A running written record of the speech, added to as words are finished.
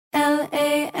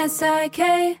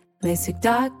LASIK,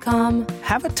 LASIK.com.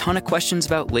 Have a ton of questions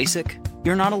about LASIK?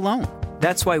 You're not alone.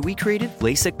 That's why we created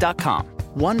LASIK.com.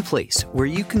 One place where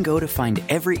you can go to find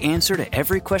every answer to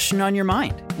every question on your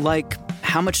mind. Like,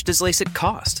 how much does LASIK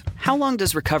cost? How long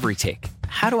does recovery take?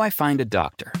 How do I find a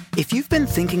doctor? If you've been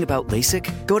thinking about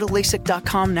LASIK, go to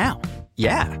LASIK.com now.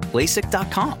 Yeah,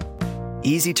 LASIK.com.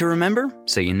 Easy to remember,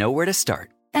 so you know where to start.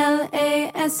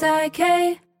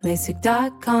 LASIK,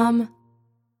 LASIK.com.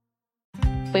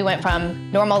 We went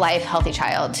from normal life, healthy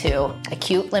child to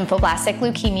acute lymphoblastic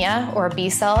leukemia, or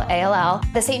B-cell ALL.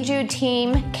 The St. Jude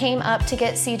team came up to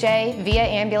get CJ via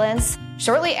ambulance.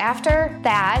 Shortly after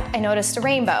that, I noticed a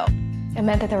rainbow. It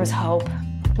meant that there was hope.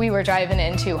 We were driving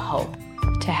into hope.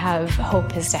 To have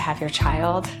hope is to have your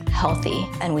child healthy,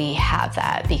 and we have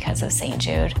that because of St.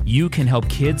 Jude. You can help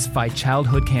kids fight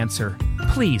childhood cancer.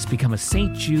 Please become a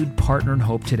St. Jude Partner in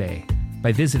Hope today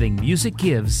by visiting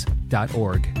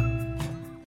musicgives.org.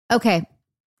 Okay,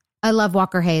 I love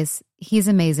Walker Hayes. He's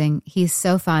amazing. He's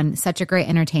so fun, such a great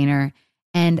entertainer.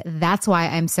 And that's why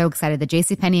I'm so excited that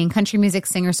JCPenney and country music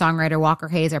singer-songwriter Walker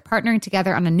Hayes are partnering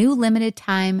together on a new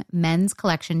limited-time men's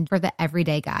collection for the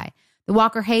everyday guy. The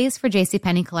Walker Hayes for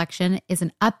JCPenney collection is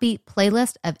an upbeat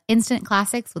playlist of instant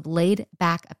classics with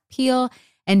laid-back appeal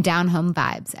and down-home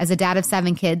vibes. As a dad of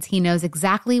 7 kids, he knows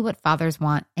exactly what fathers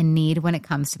want and need when it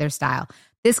comes to their style.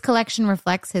 This collection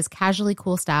reflects his casually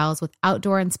cool styles with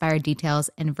outdoor-inspired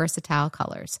details and versatile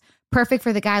colors. Perfect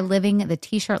for the guy living the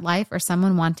t-shirt life or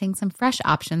someone wanting some fresh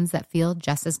options that feel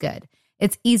just as good.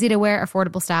 It's easy to wear,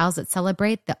 affordable styles that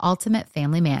celebrate the ultimate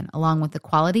family man, along with the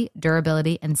quality,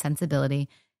 durability, and sensibility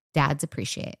dads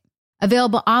appreciate.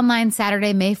 Available online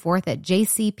Saturday, May 4th at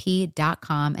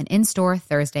jcp.com and in-store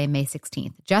Thursday, May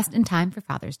 16th, just in time for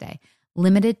Father's Day.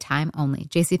 Limited time only.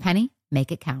 JCPenney,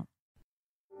 make it count.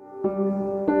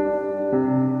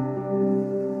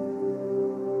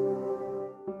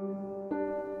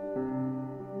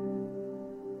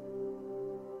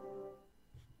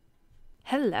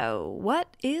 Hello,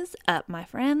 what is up, my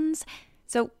friends?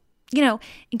 So,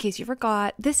 in case you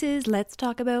forgot, this is Let's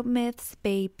Talk About Myths,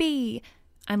 baby.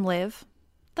 I'm Liv.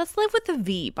 That's Liv with a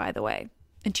V, by the way.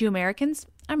 And to Americans,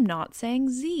 I'm not saying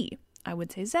Z. I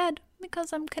would say Z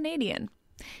because I'm Canadian.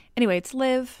 Anyway, it's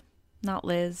Liv, not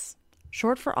Liz.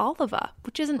 Short for Oliva,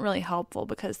 which isn't really helpful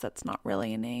because that's not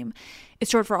really a name.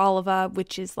 It's short for Oliva,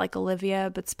 which is like Olivia,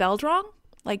 but spelled wrong.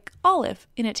 Like olive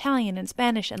in Italian and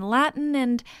Spanish and Latin,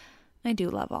 and I do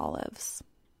love olives.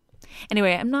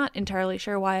 Anyway, I'm not entirely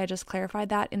sure why I just clarified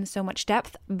that in so much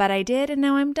depth, but I did, and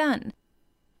now I'm done.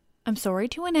 I'm sorry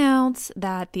to announce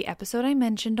that the episode I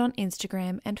mentioned on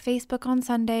Instagram and Facebook on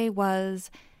Sunday was,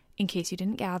 in case you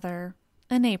didn't gather,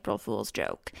 an April Fool's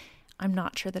joke. I'm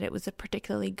not sure that it was a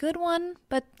particularly good one,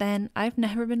 but then I've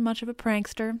never been much of a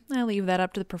prankster. I leave that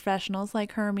up to the professionals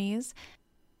like Hermes.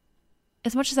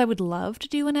 As much as I would love to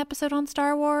do an episode on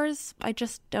Star Wars, I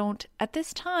just don't, at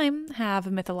this time, have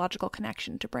a mythological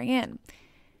connection to bring in.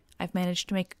 I've managed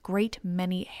to make a great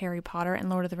many Harry Potter and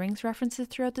Lord of the Rings references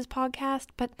throughout this podcast,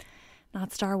 but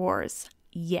not Star Wars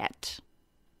yet.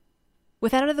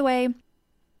 With that out of the way,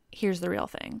 here's the real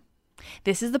thing.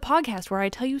 This is the podcast where I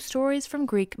tell you stories from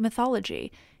Greek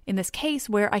mythology. In this case,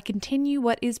 where I continue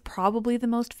what is probably the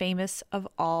most famous of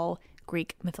all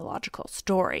Greek mythological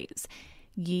stories,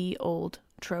 ye olde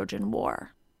Trojan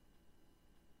War.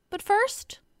 But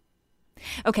first,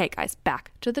 okay guys,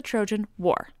 back to the Trojan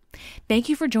War. Thank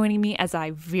you for joining me as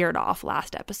I veered off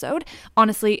last episode.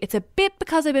 Honestly, it's a bit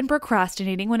because I've been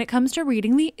procrastinating when it comes to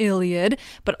reading the Iliad,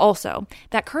 but also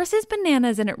that curse is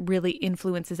bananas and it really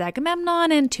influences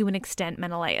Agamemnon and to an extent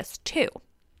Menelaus too.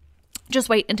 Just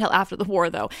wait until after the war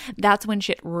though. That's when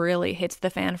shit really hits the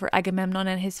fan for Agamemnon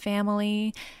and his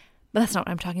family. But that's not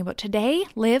what I'm talking about today.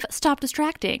 Liv, stop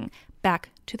distracting. Back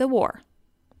to the war.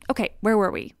 Okay, where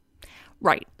were we?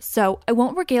 Right, so I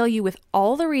won't regale you with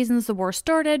all the reasons the war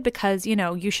started because,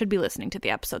 you should be listening to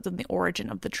the episodes on the origin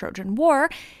of the Trojan War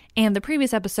and the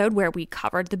previous episode where we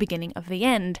covered the beginning of the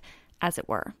end, as it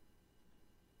were.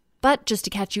 But just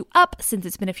to catch you up, since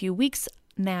it's been a few weeks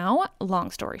now, long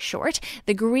story short,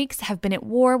 the Greeks have been at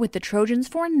war with the Trojans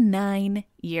for 9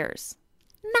 years.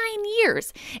 9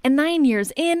 years! And 9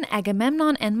 years in,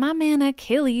 Agamemnon and my man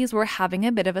Achilles were having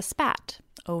a bit of a spat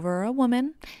over a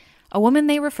woman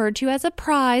they referred to as a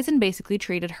prize and basically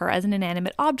treated her as an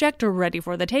inanimate object ready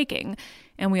for the taking.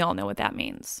 And we all know what that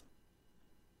means.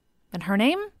 And her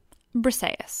name?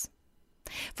 Briseis.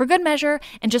 For good measure,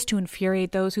 and just to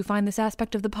infuriate those who find this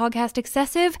aspect of the podcast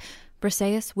excessive,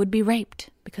 Briseis would be raped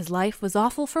because life was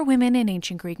awful for women in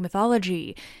ancient Greek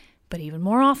mythology, but even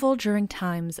more awful during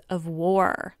times of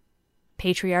war.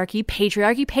 Patriarchy,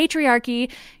 patriarchy, patriarchy.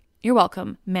 You're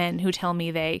welcome, men who tell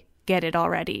me they get it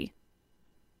already.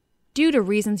 Due to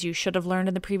reasons you should have learned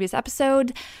in the previous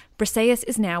episode, Briseis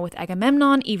is now with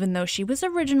Agamemnon, even though she was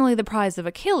originally the prize of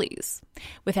Achilles.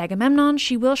 With Agamemnon,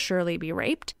 she will surely be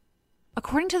raped.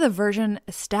 According to the version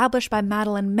established by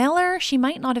Madeline Miller, she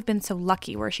might not have been so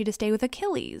lucky were she to stay with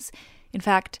Achilles. In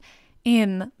fact,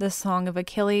 in the Song of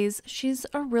Achilles, she's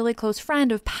a really close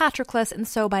friend of Patroclus, and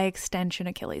so by extension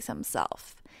Achilles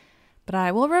himself. But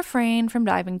I will refrain from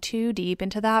diving too deep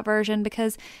into that version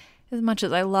because, as much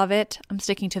as I love it, I'm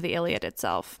sticking to the Iliad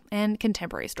itself and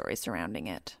contemporary stories surrounding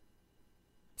it.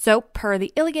 So, per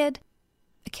the Iliad,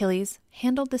 Achilles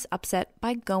handled this upset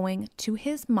by going to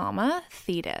his mama,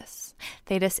 Thetis.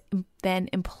 Thetis then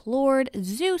implored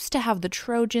Zeus to have the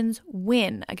Trojans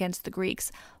win against the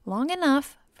Greeks long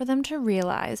enough for them to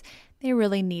realize they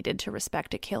really needed to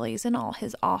respect Achilles and all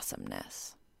his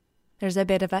awesomeness. There's a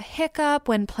bit of a hiccup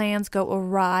when plans go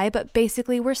awry, but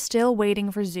basically we're still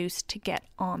waiting for Zeus to get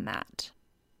on that.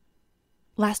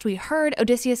 Last we heard,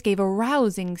 Odysseus gave a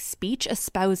rousing speech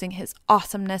espousing his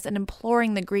awesomeness and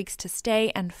imploring the Greeks to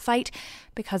stay and fight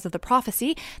because of the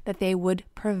prophecy that they would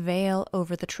prevail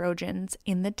over the Trojans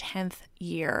in the 10th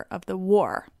year of the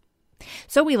war.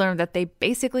 So we learned that they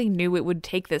basically knew it would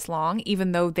take this long,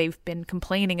 even though they've been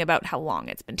complaining about how long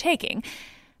it's been taking.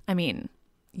 I mean,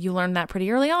 you learned that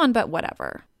pretty early on, but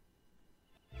whatever.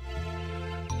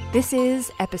 This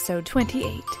is episode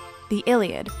 28, The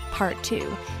Iliad, Part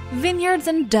 2, Vineyards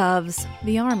and Doves,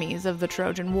 the Armies of the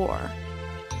Trojan War.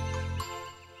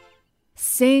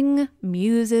 Sing,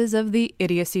 muses of the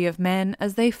idiocy of men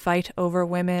as they fight over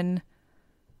women.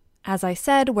 As I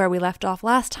said, where we left off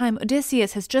last time,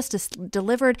 Odysseus has just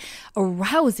delivered a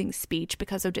rousing speech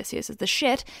because Odysseus is the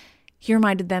shit. He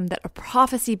reminded them that a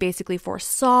prophecy basically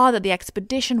foresaw that the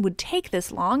expedition would take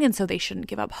this long, and so they shouldn't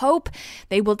give up hope.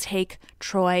 They will take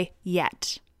Troy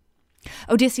yet.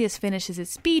 Odysseus finishes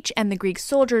his speech, and the Greek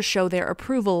soldiers show their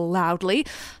approval loudly.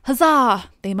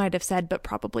 Huzzah, they might have said, but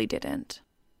probably didn't.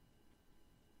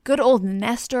 Good old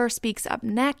Nestor speaks up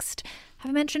next.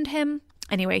 Have I mentioned him?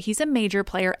 Anyway, he's a major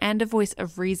player and a voice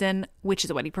of reason, which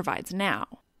is what he provides now.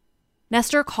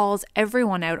 Nestor calls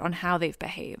everyone out on how they've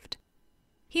behaved.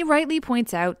 He rightly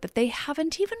points out that they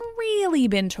haven't even really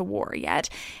been to war yet,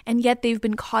 and yet they've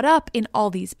been caught up in all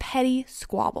these petty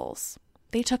squabbles.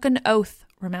 They took an oath,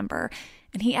 remember,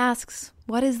 and he asks,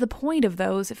 what is the point of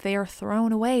those if they are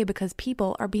thrown away because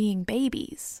people are being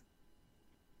babies?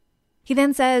 He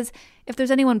then says, if there's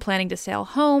anyone planning to sail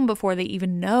home before they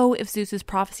even know if Zeus's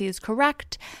prophecy is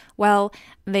correct, well,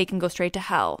 they can go straight to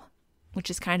hell, which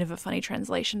is kind of a funny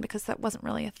translation because that wasn't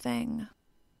really a thing.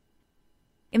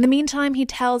 In the meantime, he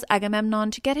tells Agamemnon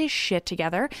to get his shit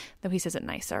together, though he says it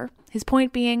nicer. His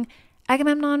point being,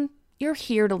 Agamemnon, you're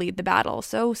here to lead the battle,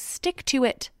 so stick to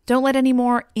it. Don't let any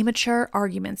more immature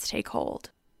arguments take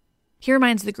hold. He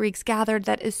reminds the Greeks gathered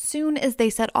that as soon as they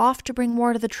set off to bring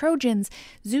war to the Trojans,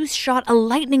 Zeus shot a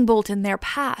lightning bolt in their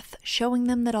path, showing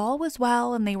them that all was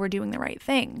well and they were doing the right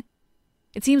thing.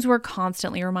 It seems we're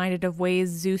constantly reminded of ways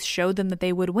Zeus showed them that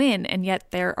they would win, and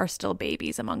yet there are still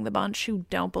babies among the bunch who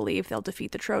don't believe they'll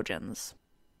defeat the Trojans.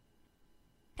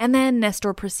 And then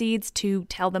Nestor proceeds to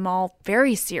tell them all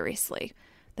very seriously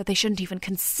that they shouldn't even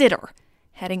consider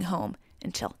heading home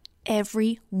until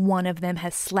every one of them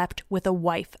has slept with a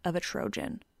wife of a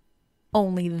Trojan.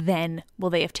 Only then will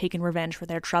they have taken revenge for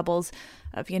their troubles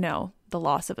of, the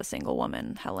loss of a single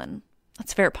woman, Helen.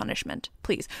 That's fair punishment.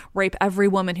 Please, rape every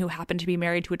woman who happened to be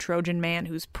married to a Trojan man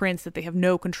whose prince that they have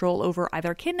no control over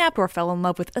either kidnapped or fell in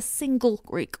love with a single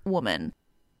Greek woman.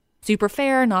 Super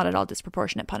fair, not at all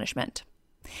disproportionate punishment.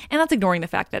 And that's ignoring the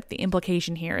fact that the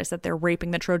implication here is that they're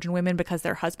raping the Trojan women because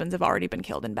their husbands have already been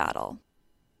killed in battle.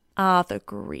 Ah, the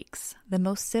Greeks, the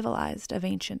most civilized of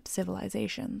ancient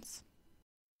civilizations.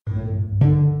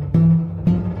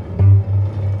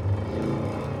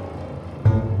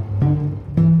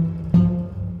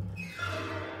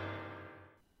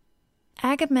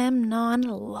 Agamemnon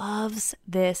loves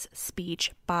this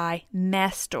speech by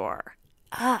Nestor.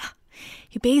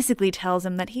 He basically tells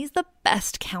him that he's the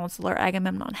best counselor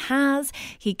Agamemnon has.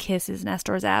 He kisses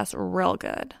Nestor's ass real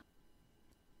good.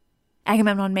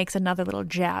 Agamemnon makes another little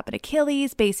jab at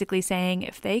Achilles, basically saying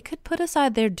if they could put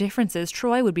aside their differences,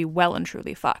 Troy would be well and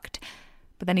truly fucked.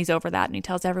 But then he's over that and he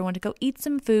tells everyone to go eat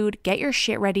some food, get your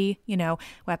shit ready,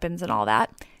 weapons and all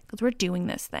that, because we're doing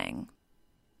this thing.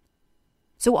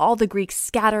 So all the Greeks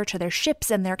scatter to their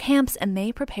ships and their camps, and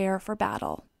they prepare for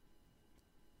battle.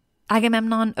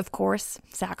 Agamemnon, of course,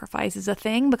 sacrifices a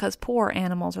thing because poor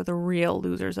animals are the real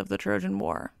losers of the Trojan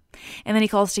War. And then he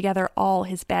calls together all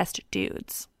his best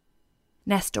dudes.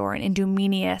 Nestor and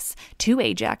Idomeneus, 2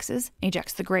 Ajaxes,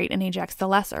 Ajax the Great and Ajax the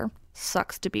Lesser,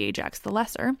 sucks to be Ajax the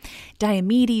Lesser,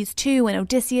 Diomedes too, and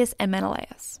Odysseus and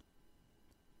Menelaus.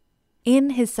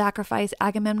 In his sacrifice,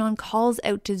 Agamemnon calls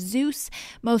out to Zeus,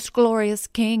 most glorious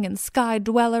king and sky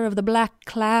dweller of the black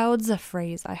clouds, a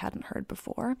phrase I hadn't heard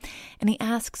before, and he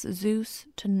asks Zeus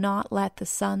to not let the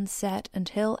sun set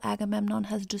until Agamemnon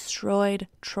has destroyed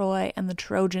Troy and the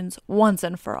Trojans once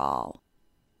and for all.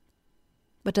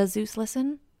 But does Zeus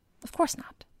listen? Of course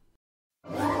not.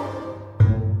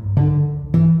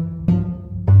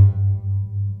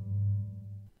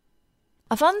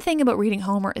 A fun thing about reading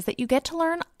Homer is that you get to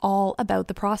learn all about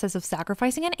the process of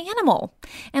sacrificing an animal.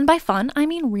 And by fun, I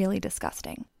mean really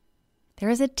disgusting. There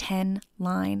is a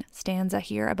 10-line stanza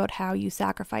here about how you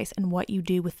sacrifice and what you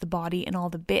do with the body and all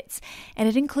the bits. And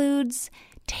it includes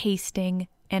tasting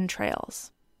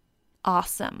entrails.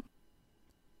 Awesome.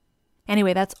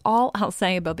 Anyway, that's all I'll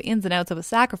say about the ins and outs of a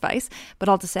sacrifice, but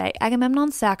all to say,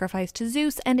 Agamemnon sacrificed to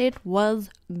Zeus, and it was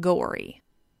gory.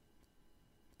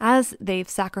 As they've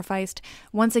sacrificed,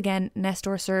 once again,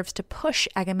 Nestor serves to push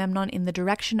Agamemnon in the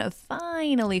direction of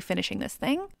finally finishing this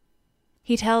thing.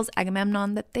 He tells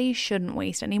Agamemnon that they shouldn't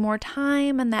waste any more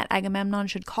time and that Agamemnon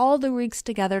should call the Greeks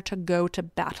together to go to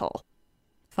battle.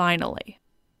 Finally.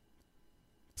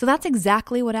 So that's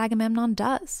exactly what Agamemnon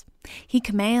does. He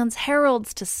commands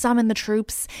heralds to summon the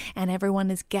troops, and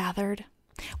everyone is gathered.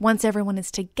 Once everyone is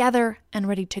together and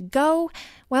ready to go,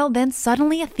 well, then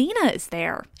suddenly Athena is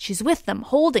there. She's with them,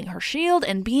 holding her shield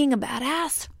and being a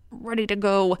badass, ready to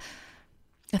go.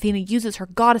 Athena uses her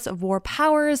goddess of war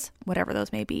powers, whatever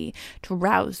those may be, to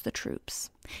rouse the troops.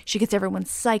 She gets everyone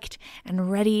psyched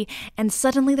and ready, and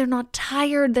suddenly they're not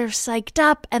tired, they're psyched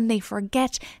up, and they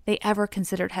forget they ever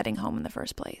considered heading home in the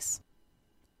first place.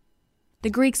 The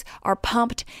Greeks are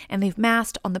pumped, and they've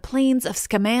massed on the plains of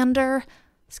Scamander.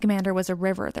 Scamander was a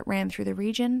river that ran through the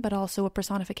region, but also a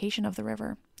personification of the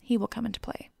river. He will come into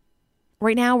play.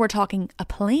 Right now, we're talking a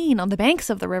plain on the banks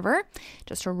of the river,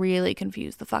 just to really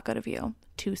confuse the fuck out of you.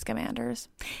 2 Scamanders.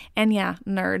 And yeah,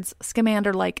 nerds,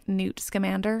 Scamander like Newt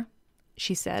Scamander,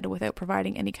 she said, without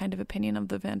providing any kind of opinion of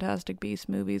the Fantastic Beasts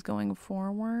movies going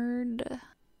forward.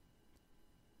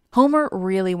 Homer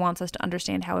really wants us to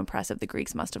understand how impressive the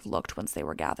Greeks must have looked once they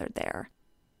were gathered there.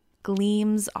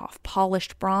 Gleams off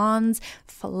polished bronze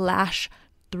flash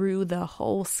through the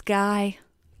whole sky.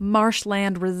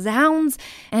 Marshland resounds,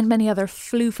 and many other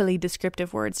floofily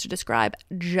descriptive words to describe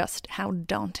just how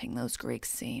daunting those Greeks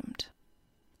seemed.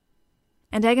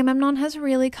 And Agamemnon has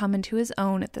really come into his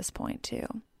own at this point, too.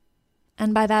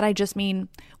 And by that I just mean,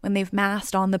 when they've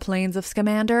massed on the plains of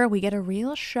Scamander, we get a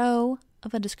real show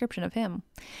of a description of him,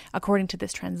 according to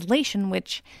this translation,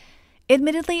 which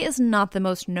admittedly is not the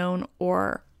most known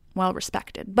or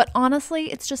well-respected. But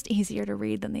honestly, it's just easier to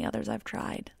read than the others I've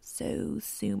tried, so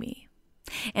sue me.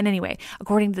 And anyway,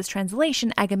 according to this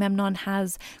translation, Agamemnon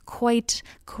has quite,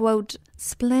 quote,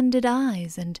 splendid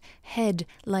eyes and head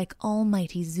like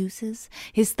almighty Zeus's,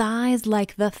 his thighs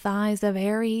like the thighs of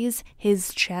Ares,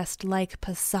 his chest like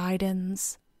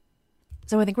Poseidon's.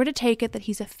 So I think we're to take it that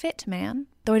he's a fit man,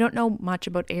 though I don't know much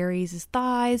about Ares'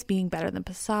 thighs being better than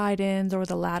Poseidon's or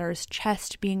the latter's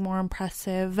chest being more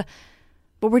impressive.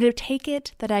 But we're to take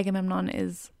it that Agamemnon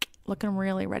is looking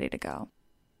really ready to go.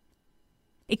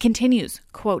 It continues,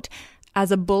 quote, as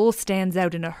a bull stands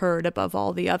out in a herd above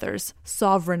all the others,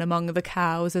 sovereign among the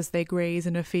cows as they graze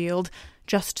in a field,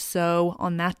 just so,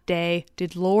 on that day,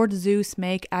 did Lord Zeus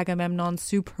make Agamemnon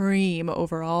supreme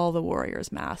over all the warriors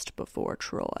massed before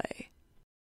Troy.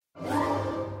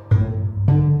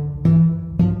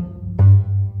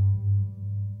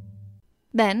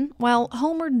 Then, while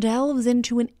Homer delves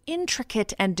into an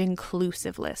intricate and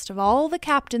inclusive list of all the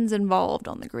captains involved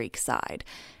on the Greek side,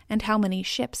 and how many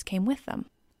ships came with them.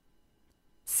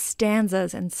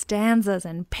 Stanzas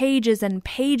and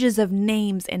pages of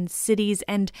names and cities,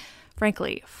 and,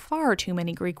 frankly, far too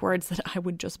many Greek words that I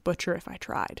would just butcher if I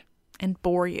tried. And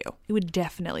bore you. It would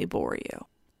definitely bore you.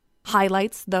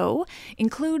 Highlights, though,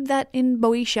 include that in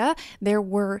Boeotia there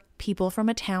were people from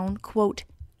a town, quote,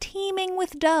 teeming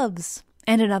with doves,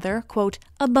 and another, quote,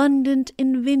 abundant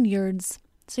in vineyards.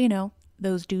 So, you know,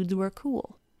 those dudes were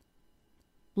cool.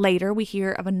 Later, we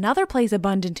hear of another place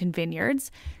abundant in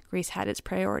vineyards, Greece had its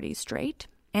priorities straight,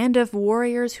 and of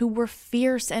warriors who were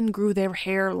fierce and grew their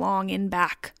hair long in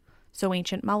back. So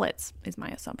ancient mullets, is my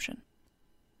assumption.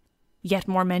 Yet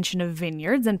more mention of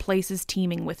vineyards and places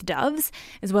teeming with doves,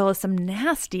 as well as some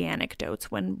nasty anecdotes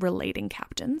when relating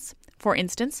captains. For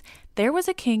instance, there was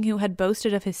a king who had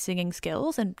boasted of his singing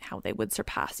skills and how they would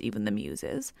surpass even the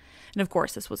muses. And of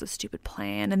course, this was a stupid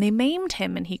plan, and they maimed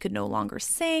him and he could no longer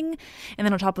sing. And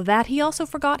then on top of that, he also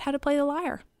forgot how to play the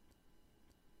lyre.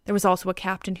 There was also a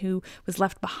captain who was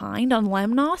left behind on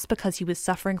Lemnos because he was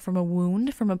suffering from a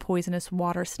wound from a poisonous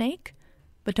water snake.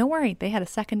 But don't worry, they had a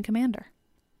second commander.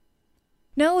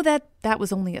 Know that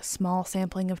was only a small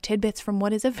sampling of tidbits from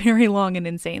what is a very long and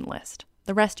insane list.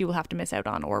 The rest you will have to miss out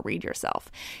on or read yourself.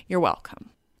 You're welcome.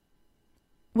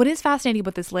 What is fascinating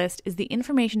about this list is the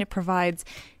information it provides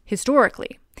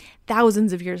historically.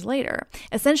 Thousands of years later,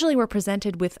 essentially we're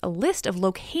presented with a list of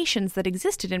locations that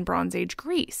existed in Bronze Age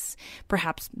Greece.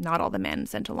 Perhaps not all the men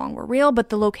sent along were real, but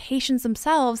the locations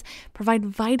themselves provide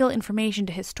vital information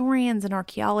to historians and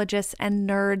archaeologists and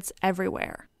nerds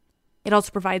everywhere. It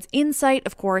also provides insight,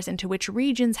 of course, into which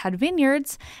regions had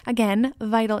vineyards. Again,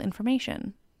 vital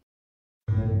information.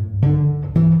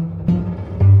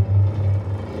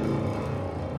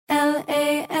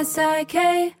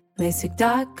 LASIK,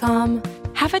 LASIK.com.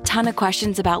 Have a ton of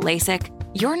questions about LASIK?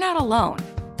 You're not alone.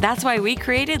 That's why we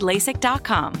created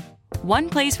LASIK.com. One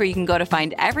place where you can go to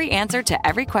find every answer to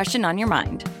every question on your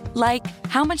mind. Like,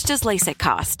 how much does LASIK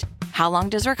cost? How long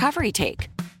does recovery take?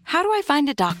 How do I find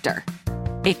a doctor?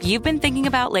 If you've been thinking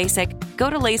about LASIK, go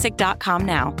to LASIK.com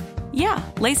now. Yeah,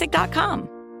 LASIK.com.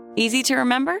 Easy to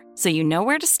remember, so you know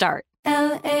where to start.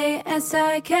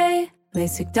 LASIK,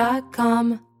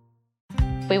 LASIK.com.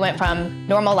 We went from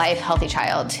normal life, healthy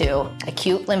child to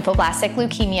acute lymphoblastic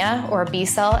leukemia, or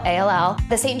B-cell ALL.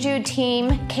 The St. Jude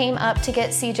team came up to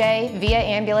get CJ via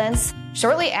ambulance.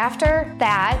 Shortly after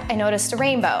that, I noticed a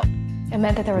rainbow. It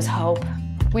meant that there was hope.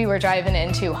 We were driving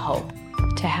into hope.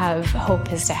 To have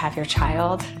hope is to have your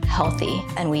child healthy,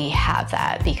 and we have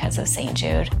that because of St.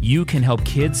 Jude. You can help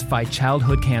kids fight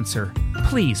childhood cancer.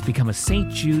 Please become a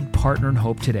St. Jude Partner in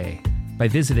Hope today by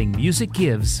visiting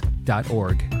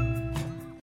musicgives.org.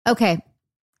 Okay,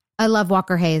 I love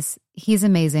Walker Hayes. He's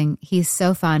amazing. He's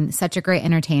so fun, such a great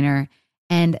entertainer.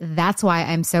 And that's why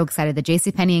I'm so excited that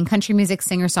JCPenney and country music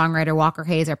singer-songwriter Walker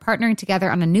Hayes are partnering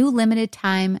together on a new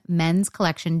limited-time men's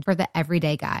collection for the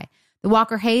everyday guy. The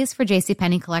Walker Hayes for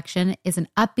JCPenney collection is an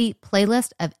upbeat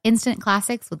playlist of instant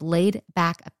classics with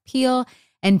laid-back appeal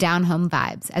and down-home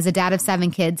vibes. As a dad of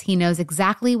 7 kids, he knows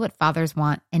exactly what fathers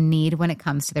want and need when it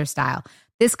comes to their style.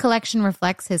 This collection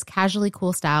reflects his casually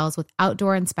cool styles with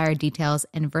outdoor-inspired details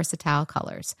and versatile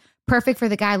colors. Perfect for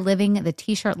the guy living the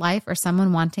t-shirt life or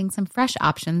someone wanting some fresh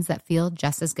options that feel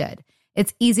just as good.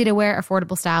 It's easy to wear,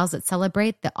 affordable styles that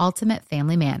celebrate the ultimate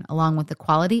family man, along with the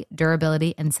quality,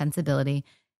 durability, and sensibility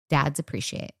dads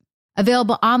appreciate.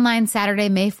 Available online Saturday,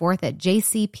 May 4th at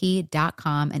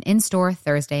jcp.com and in-store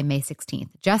Thursday, May 16th,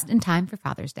 just in time for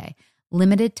Father's Day.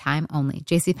 Limited time only.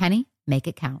 JCPenney, make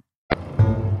it count.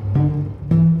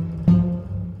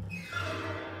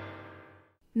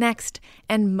 Next,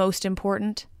 and most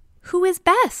important, who is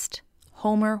best?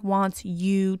 Homer wants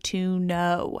you to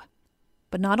know.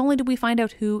 But not only do we find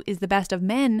out who is the best of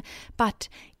men, but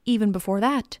even before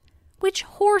that, which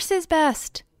horse is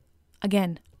best?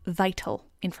 Again, vital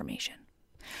information.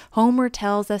 Homer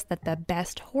tells us that the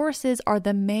best horses are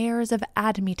the mares of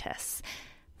Admetus.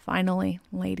 Finally,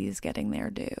 ladies getting their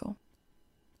due.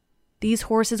 These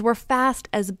horses were fast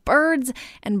as birds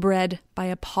and bred by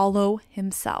Apollo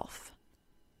himself.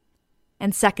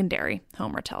 And secondary,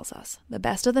 Homer tells us, the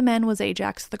best of the men was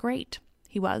Ajax the Great.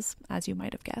 He was, as you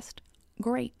might have guessed,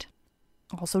 great.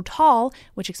 Also tall,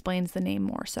 which explains the name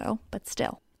more so, but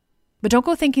still. But don't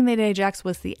go thinking that Ajax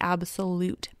was the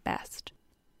absolute best.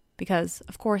 Because,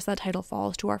 of course, that title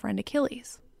falls to our friend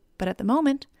Achilles. But at the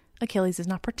moment, Achilles is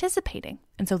not participating,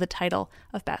 and so the title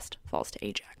of best falls to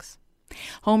Ajax.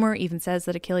 Homer even says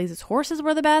that Achilles' horses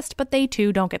were the best, but they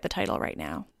too don't get the title right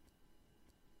now.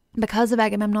 Because of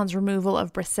Agamemnon's removal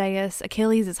of Briseis,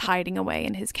 Achilles is hiding away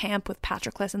in his camp with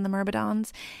Patroclus and the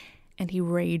Myrmidons, and he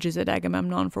rages at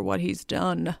Agamemnon for what he's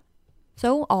done.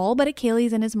 So all but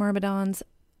Achilles and his Myrmidons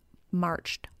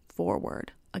marched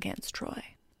forward against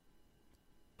Troy.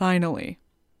 Finally.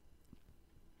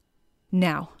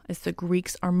 Now, as the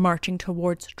Greeks are marching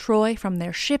towards Troy from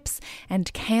their ships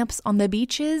and camps on the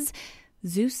beaches,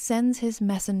 Zeus sends his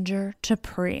messenger to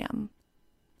Priam.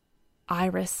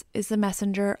 Iris is the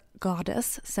messenger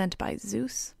goddess sent by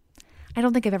Zeus. I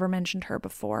don't think I've ever mentioned her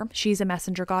before. She's a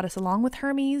messenger goddess along with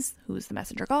Hermes, who's the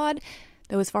messenger god,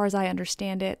 though as far as I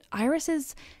understand it, Iris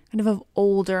is kind of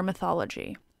older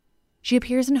mythology. She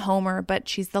appears in Homer, but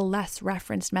she's the less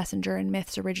referenced messenger in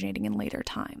myths originating in later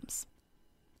times.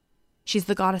 She's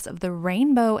the goddess of the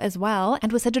rainbow as well,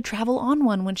 and was said to travel on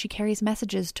one when she carries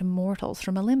messages to mortals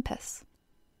from Olympus.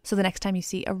 So the next time you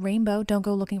see a rainbow, don't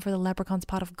go looking for the leprechaun's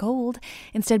pot of gold.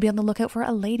 Instead, be on the lookout for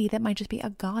a lady that might just be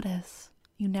a goddess.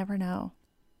 You never know.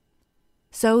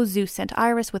 So Zeus sent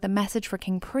Iris with a message for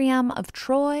King Priam of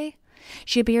Troy.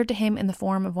 She appeared to him in the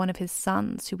form of one of his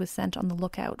sons, who was sent on the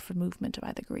lookout for movement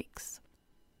by the Greeks.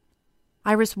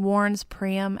 Iris warns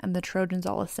Priam and the Trojans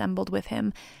all assembled with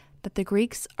him that the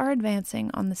Greeks are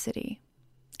advancing on the city.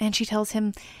 And she tells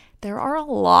him there are a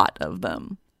lot of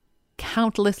them.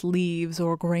 Countless leaves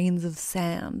or grains of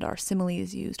sand are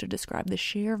similes used to describe the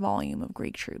sheer volume of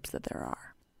Greek troops that there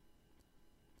are.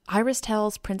 Iris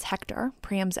tells Prince Hector,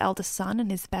 Priam's eldest son and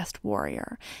his best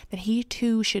warrior, that he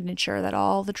too should ensure that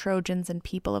all the Trojans and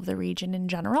people of the region in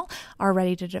general are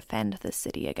ready to defend the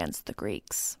city against the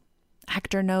Greeks.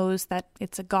 Hector knows that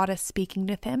it's a goddess speaking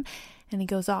with him, and he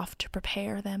goes off to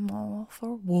prepare them all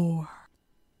for war.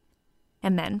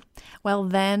 And then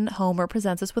Homer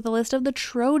presents us with a list of the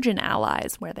Trojan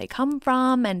allies, where they come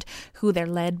from and who they're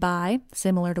led by,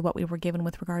 similar to what we were given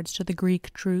with regards to the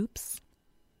Greek troops.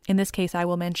 In this case, I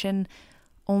will mention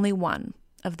only one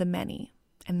of the many,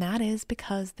 and that is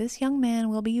because this young man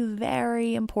will be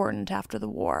very important after the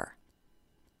war.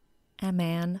 A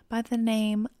man by the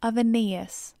name of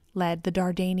Aeneas led the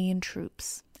Dardanian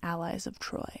troops, allies of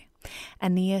Troy.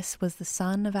 Aeneas was the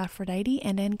son of Aphrodite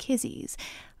and Anchises,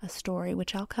 a story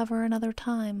which I'll cover another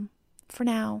time. For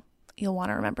now, you'll want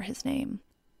to remember his name,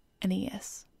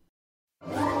 Aeneas.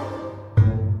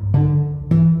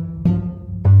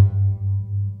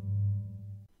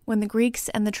 When the Greeks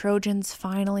and the Trojans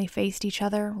finally faced each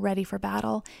other, ready for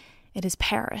battle, it is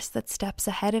Paris that steps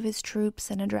ahead of his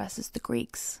troops and addresses the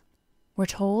Greeks. We're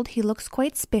told he looks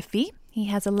quite spiffy. He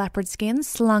has a leopard skin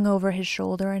slung over his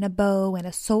shoulder and a bow and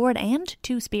a sword and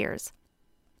 2 spears.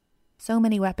 So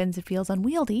many weapons it feels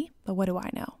unwieldy, but what do I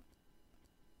know?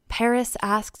 Paris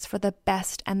asks for the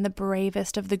best and the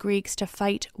bravest of the Greeks to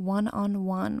fight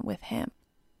one-on-one with him.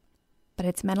 But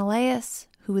it's Menelaus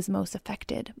who is most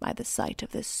affected by the sight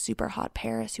of this super hot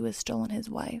Paris who has stolen his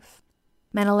wife.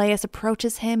 Menelaus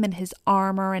approaches him in his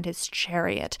armor and his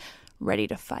chariot, ready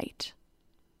to fight.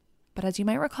 But as you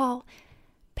might recall,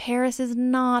 Paris is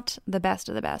not the best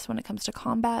of the best when it comes to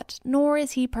combat, nor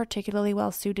is he particularly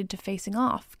well suited to facing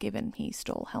off, given he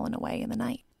stole Helen away in the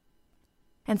night.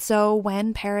 And so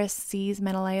when Paris sees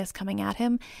Menelaus coming at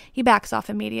him, he backs off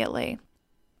immediately.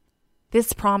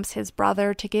 This prompts his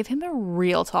brother to give him a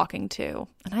real talking to,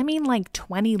 and I mean like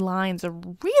 20 lines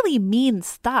of really mean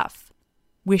stuff.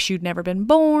 Wish you'd never been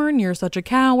born, you're such a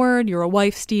coward, you're a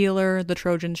wife stealer, the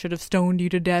Trojans should have stoned you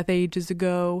to death ages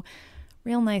ago.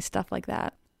 Real nice stuff like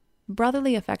that.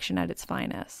 Brotherly affection at its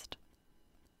finest.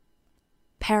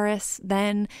 Paris,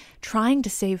 then, trying to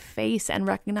save face and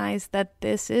recognize that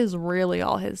this is really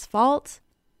all his fault,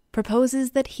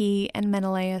 proposes that he and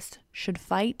Menelaus should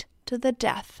fight to the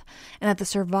death, and that the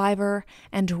survivor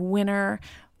and winner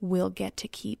will get to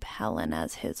keep Helen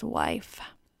as his wife.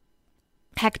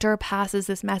 Hector passes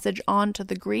this message on to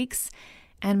the Greeks,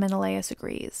 and Menelaus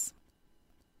agrees.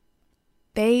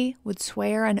 They would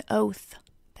swear an oath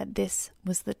that this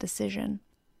was the decision,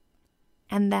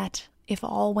 and that if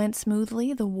all went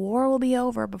smoothly, the war will be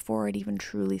over before it even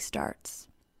truly starts.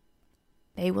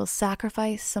 They will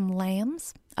sacrifice some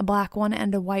lambs, a black one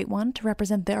and a white one, to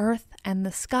represent the earth and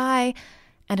the sky,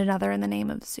 and another in the name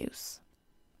of Zeus.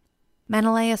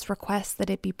 Menelaus requests that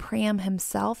it be Priam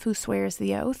himself who swears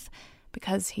the oath,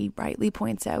 because he rightly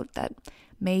points out that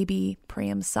maybe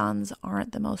Priam's sons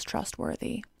aren't the most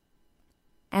trustworthy.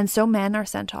 And so men are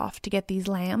sent off to get these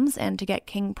lambs and to get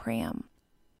King Priam.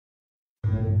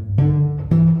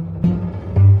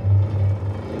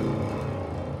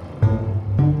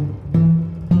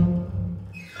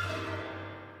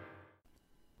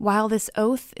 While this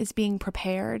oath is being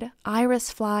prepared,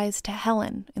 Iris flies to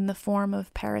Helen in the form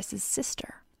of Paris's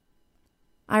sister.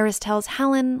 Iris tells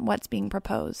Helen what's being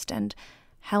proposed, and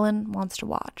Helen wants to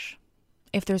watch.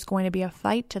 If there's going to be a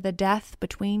fight to the death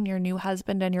between your new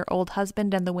husband and your old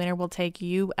husband, and the winner will take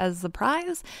you as the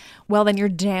prize, well, then you're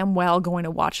damn well going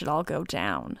to watch it all go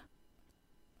down.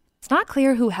 It's not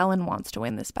clear who Helen wants to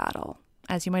win this battle.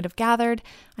 As you might have gathered,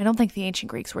 I don't think the ancient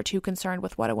Greeks were too concerned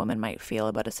with what a woman might feel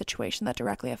about a situation that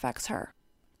directly affects her.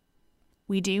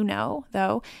 We do know,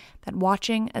 though, that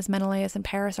watching as Menelaus and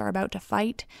Paris are about to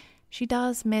fight, she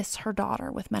does miss her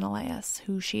daughter with Menelaus,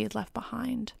 who she had left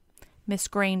behind. Miss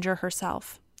Granger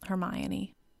herself,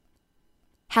 Hermione.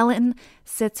 Helen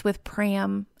sits with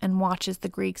Priam and watches the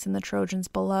Greeks and the Trojans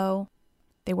below.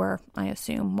 They were, I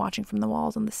assume, watching from the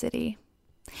walls in the city.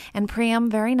 And Priam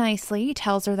very nicely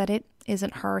tells her that it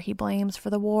isn't her he blames for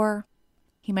the war.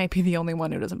 he might be the only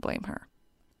one who doesn't blame her.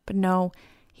 But no,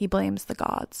 he blames the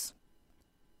gods.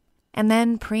 And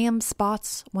then Priam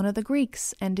spots one of the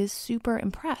Greeks and is super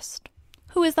impressed.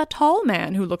 Who is that tall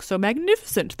man who looks so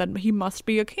magnificent that he must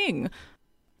be a king?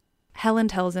 Helen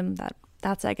tells him that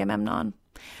that's Agamemnon.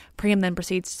 Priam then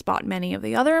proceeds to spot many of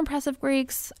the other impressive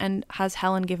Greeks and has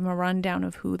Helen give him a rundown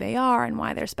of who they are and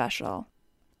why they're special.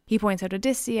 He points out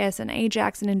Odysseus and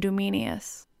Ajax and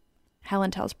Idomeneus.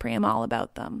 Helen tells Priam all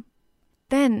about them.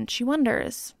 Then she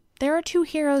wonders, there are two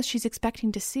heroes she's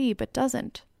expecting to see but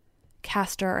doesn't.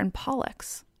 Castor and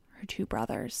Pollux, her two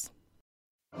brothers.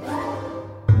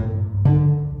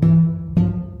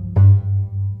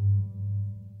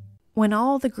 When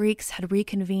all the Greeks had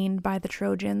reconvened by the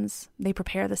Trojans, they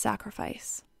prepare the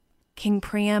sacrifice. King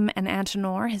Priam and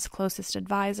Antenor, his closest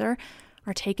advisor,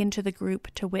 are taken to the group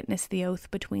to witness the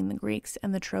oath between the Greeks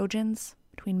and the Trojans,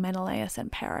 between Menelaus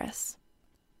and Paris.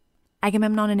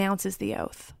 Agamemnon announces the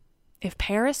oath. If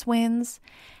Paris wins,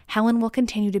 Helen will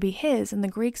continue to be his, and the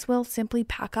Greeks will simply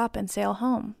pack up and sail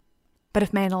home. But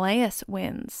if Menelaus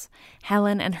wins,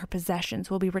 Helen and her possessions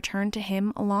will be returned to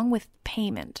him along with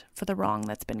payment for the wrong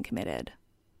that's been committed.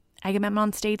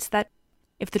 Agamemnon states that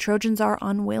if the Trojans are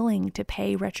unwilling to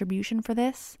pay retribution for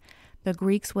this, the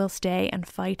Greeks will stay and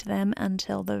fight them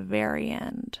until the very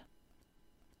end.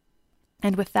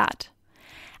 And with that,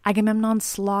 Agamemnon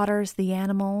slaughters the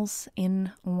animals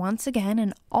in, once again,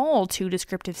 an all too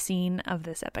descriptive scene of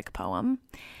this epic poem.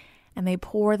 And they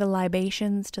pour the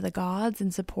libations to the gods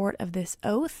in support of this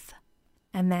oath.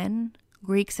 And then,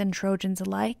 Greeks and Trojans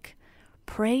alike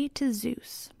pray to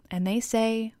Zeus. And they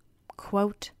say,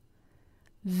 quote,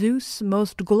 "Zeus,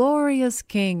 most glorious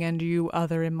king, and you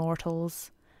other immortals,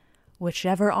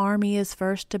 whichever army is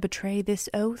first to betray this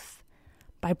oath,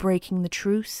 by breaking the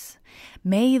truce,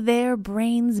 may their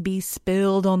brains be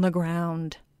spilled on the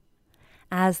ground.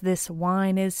 As this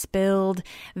wine is spilled,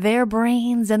 their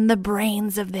brains and the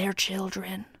brains of their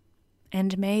children,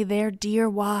 and may their dear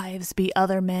wives be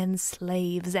other men's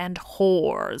slaves and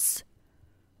whores."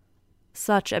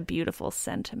 Such a beautiful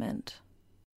sentiment.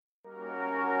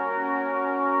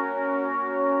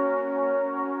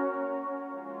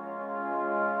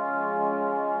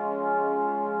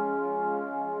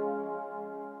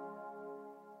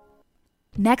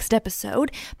 Next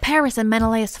episode, Paris and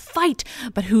Menelaus fight,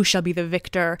 but who shall be the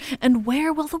victor, and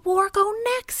where will the war go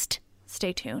next?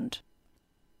 Stay tuned.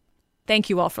 Thank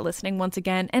you all for listening once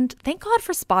again, and thank God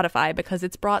for Spotify because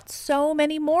it's brought so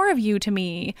many more of you to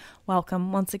me.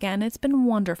 Welcome once again. It's been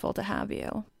wonderful to have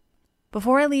you.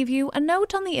 Before I leave you, a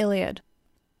note on the Iliad.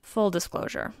 Full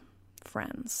disclosure,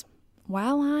 friends.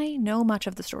 While I know much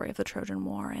of the story of the Trojan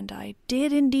War, and I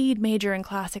did indeed major in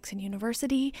classics in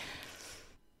university,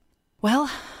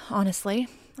 well, honestly,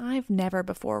 I've never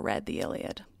before read the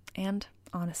Iliad. And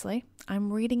honestly,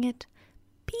 I'm reading it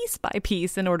piece by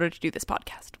piece in order to do this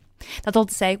podcast. That's all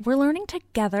to say, we're learning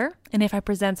together, and if I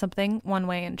present something one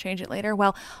way and change it later,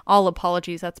 well, all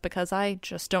apologies, that's because I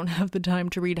just don't have the time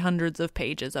to read hundreds of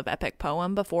pages of epic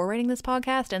poem before writing this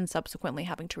podcast, and subsequently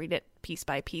having to read it piece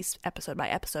by piece, episode by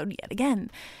episode, yet again.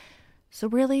 So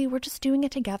really, we're just doing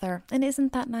it together, and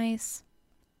isn't that nice?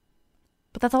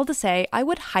 But that's all to say, I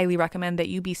would highly recommend that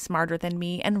you be smarter than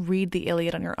me and read the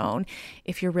Iliad on your own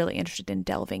if you're really interested in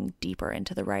delving deeper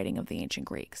into the writing of the ancient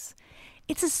Greeks.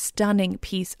 It's a stunning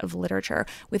piece of literature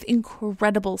with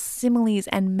incredible similes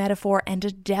and metaphor and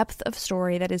a depth of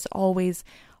story that is always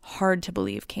hard to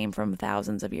believe came from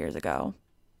thousands of years ago.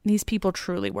 These people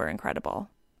truly were incredible.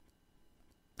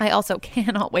 I also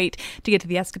cannot wait to get to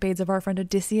the escapades of our friend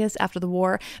Odysseus after the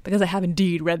war because I have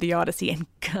indeed read the Odyssey and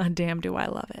goddamn do I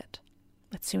love it.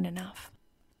 But soon enough.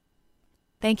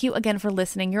 Thank you again for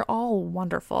listening. You're all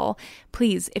wonderful.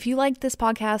 Please, if you liked this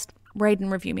podcast, rate and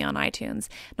review me on iTunes.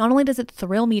 Not only does it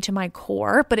thrill me to my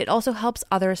core, but it also helps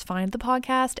others find the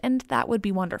podcast, and that would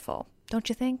be wonderful, don't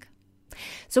you think?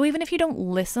 So even if you don't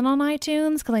listen on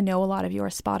iTunes, because I know a lot of you are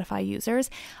Spotify users,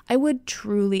 I would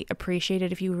truly appreciate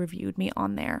it if you reviewed me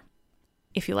on there,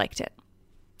 if you liked it.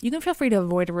 You can feel free to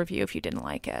avoid a review if you didn't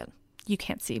like it. You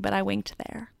can't see, but I winked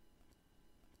there.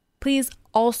 Please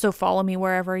also follow me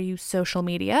wherever you use social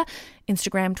media,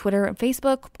 Instagram, Twitter, and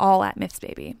Facebook, all at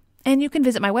MythsBaby. And you can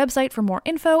visit my website for more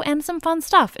info and some fun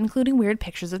stuff, including weird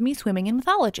pictures of me swimming in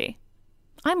mythology.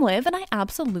 I'm Liv, and I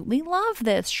absolutely love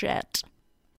this shit.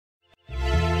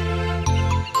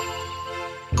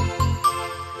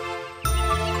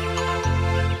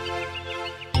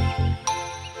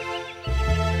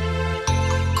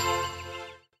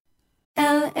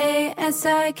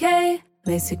 LASIK,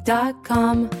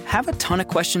 LASIK.com. Have a ton of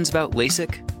questions about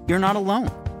LASIK? You're not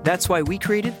alone. That's why we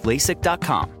created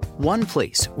LASIK.com. One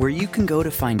place where you can go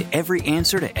to find every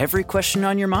answer to every question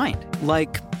on your mind.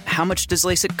 Like, how much does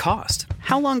LASIK cost?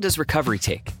 How long does recovery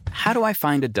take? How do I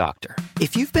find a doctor?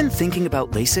 If you've been thinking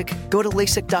about LASIK, go to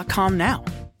LASIK.com now.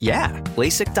 Yeah,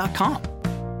 LASIK.com.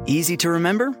 Easy to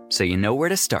remember, so you know where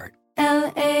to start.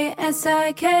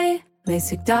 LASIK,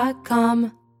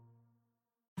 LASIK.com.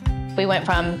 We went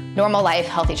from normal life,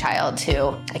 healthy child to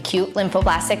acute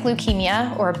lymphoblastic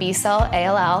leukemia or B-cell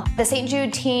ALL. The St.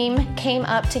 Jude team came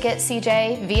up to get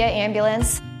CJ via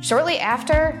ambulance. Shortly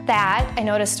after that, I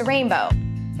noticed a rainbow.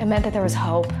 It meant that there was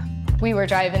hope. We were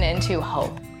driving into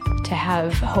hope. To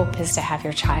have hope is to have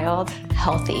your child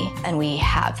healthy, and we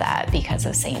have that because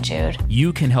of St. Jude.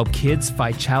 You can help kids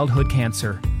fight childhood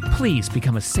cancer. Please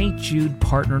become a St. Jude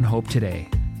Partner in Hope today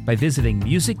by visiting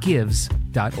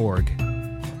musicgives.org.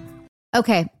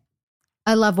 Okay,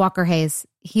 I love Walker Hayes.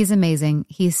 He's amazing.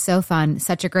 He's so fun,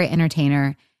 such a great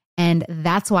entertainer. And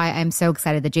that's why I'm so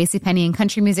excited that JCPenney and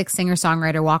country music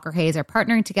singer-songwriter Walker Hayes are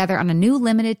partnering together on a new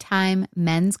limited-time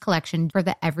men's collection for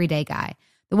the everyday guy.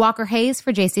 The Walker Hayes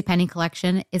for JCPenney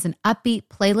collection is an upbeat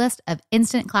playlist of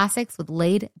instant classics with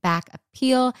laid-back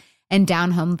appeal and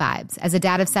down-home vibes. As a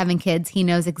dad of 7 kids, he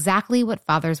knows exactly what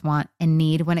fathers want and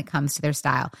need when it comes to their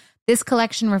style. This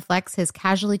collection reflects his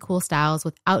casually cool styles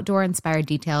with outdoor-inspired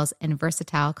details and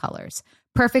versatile colors.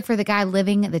 Perfect for the guy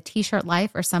living the t-shirt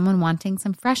life or someone wanting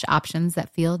some fresh options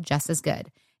that feel just as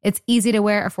good. It's easy to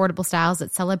wear, affordable styles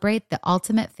that celebrate the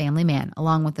ultimate family man,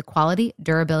 along with the quality,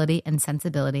 durability, and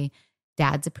sensibility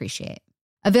dads appreciate.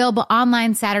 Available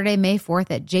online Saturday, May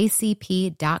 4th at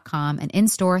jcp.com and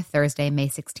in-store Thursday, May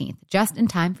 16th, just in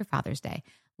time for Father's Day.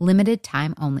 Limited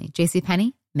time only.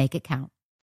 JCPenney, make it count.